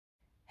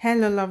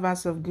Hello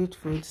lovers of good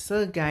food.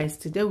 So guys,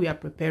 today we are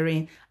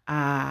preparing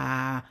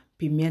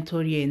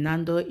pimento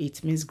relleno.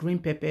 It means green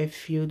pepper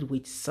filled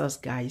with sauce,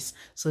 guys.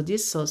 So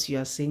this sauce you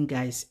are seeing,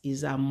 guys,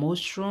 is a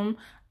mushroom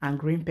and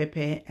green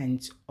pepper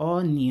and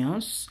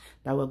onions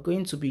that we're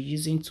going to be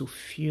using to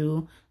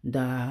fill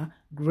the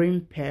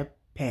green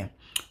pepper.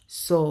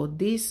 So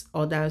this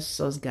other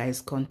sauce, guys,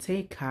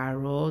 contain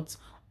carrots,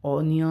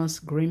 onions,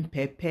 green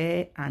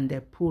pepper, and the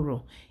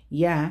puro.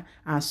 Yeah,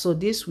 and so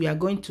this we are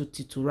going to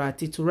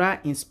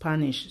titura in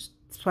Spanish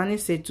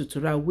say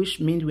titura, which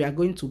means we are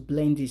going to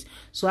blend this.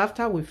 So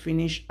after we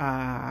finish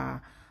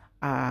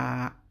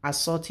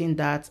assorting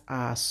that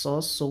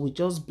sauce, so we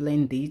just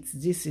blend it.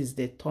 This is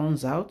the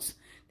turns out.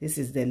 This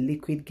is the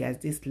liquid, guys.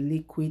 This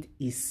liquid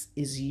is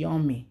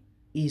yummy.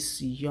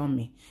 It's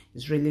yummy.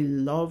 It's really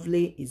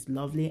lovely. It's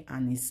lovely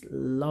and it's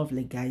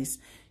lovely, guys.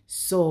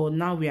 So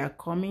now we are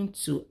coming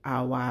to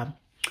our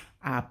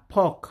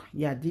pork.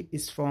 Yeah, this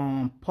is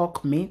from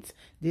pork meat.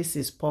 This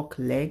is pork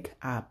leg,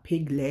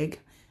 pig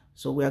leg.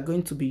 So we are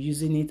going to be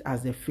using it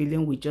as a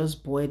filling. We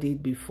just boiled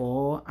it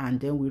before and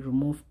then we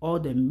remove all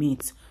the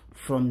meat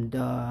from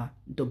the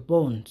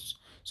bones.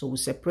 So we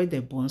separate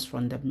the bones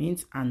from the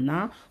meat and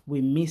now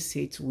we mix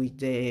it with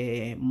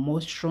the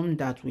mushroom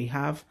that we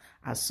have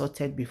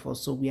assorted before.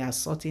 So we are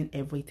assorting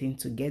everything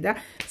together.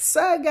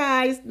 So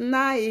guys,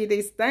 now it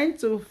is time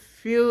to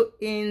fill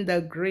in the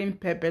green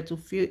pepper, to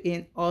fill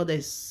in all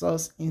the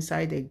sauce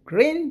inside the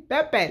green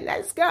pepper.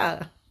 Let's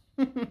go.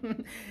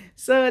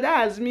 So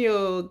that's me,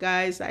 oh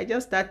guys. I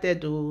just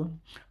started to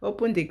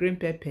open the green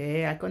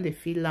pepper. I can't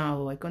feel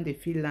now. I can't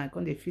feel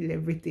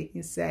everything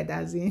inside,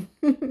 as in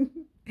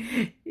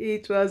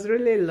it was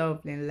really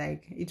lovely.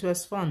 Like, it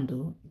was fun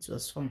though. It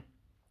was fun.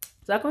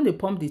 So I can't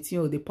pump the thing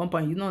or the pump,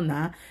 and you know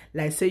now,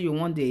 like say you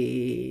want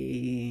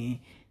the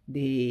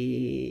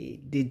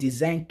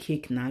design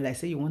cake now, like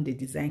say you want the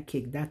design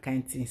cake, that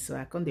kind of thing. So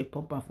I can't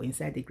pump for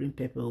inside the green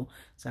pepper.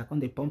 So I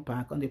can't pump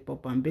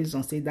and based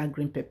on say that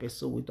green pepper,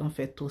 so we don't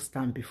fit toast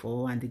them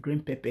before, and the green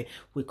pepper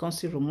we can't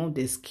see remove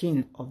the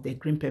skin of the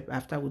green pepper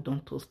after we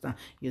don't toast them.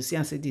 You see,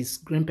 and say this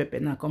green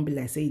pepper now can't be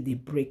like say they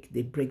break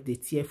the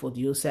tear for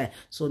the outside.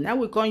 So now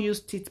we can't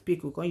use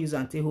toothpick, we can't use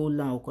anti-hole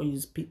now, we can't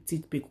use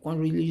toothpick, we can't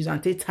really use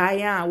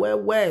anti-tire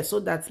where so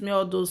that's me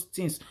all those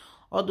things.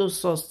 All those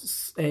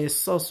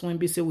sauce when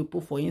we say we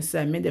put for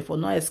inside, made it for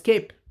no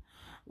escape.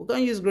 We're gonna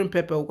use green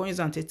pepper, we're gonna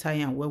use anti-tie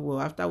and well.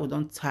 After we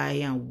don't tie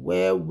and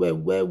well.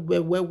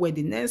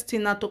 The next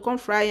thing now to come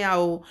fry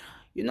and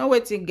you know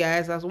what thing,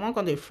 guys, as one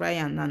can fry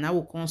and now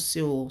we can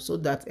seal so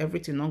that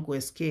everything not go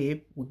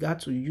escape. We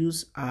got to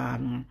use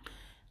flour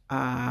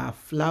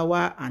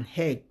and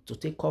egg to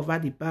take cover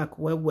the back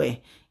where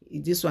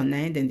this one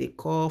now then they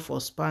call for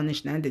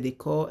Spanish, now they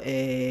call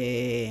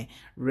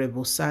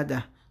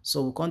rebosada.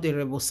 So we can the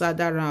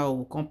rebosada around,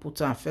 we can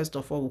put on first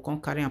of all, we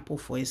can carry and put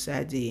for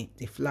inside the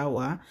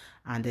flour,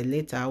 and then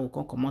later we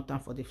can come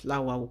out for the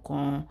flour, we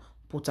can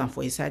put on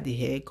for inside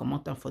the egg, come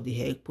out for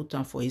the egg, put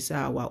on for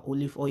inside our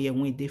olive oil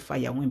when they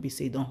fire, when we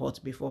say don't hot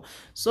before.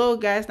 So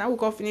guys, now we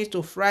can finish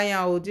to fry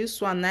out.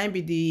 This one now be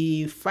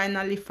the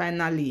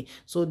finally.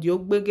 So the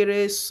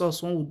ogbegere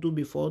sauce when we do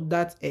before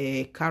that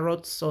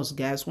carrot sauce,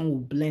 guys, when we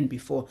blend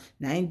before.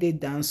 Now they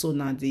done, so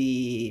now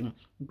the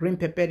green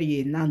pepper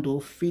nando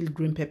filled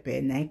green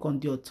pepper now on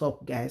the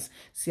top, guys.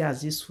 See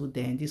as this food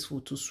then, this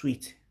food too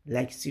sweet.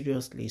 Like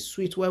seriously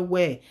sweet.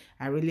 Where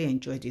I really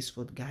enjoyed this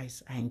food,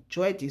 guys. I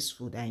enjoyed this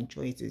food. I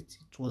enjoyed it.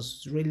 It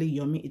was really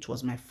yummy. It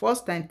was my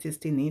first time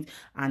tasting it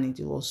and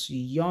it was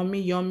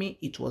yummy.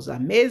 It was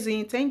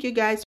amazing. Thank you, guys.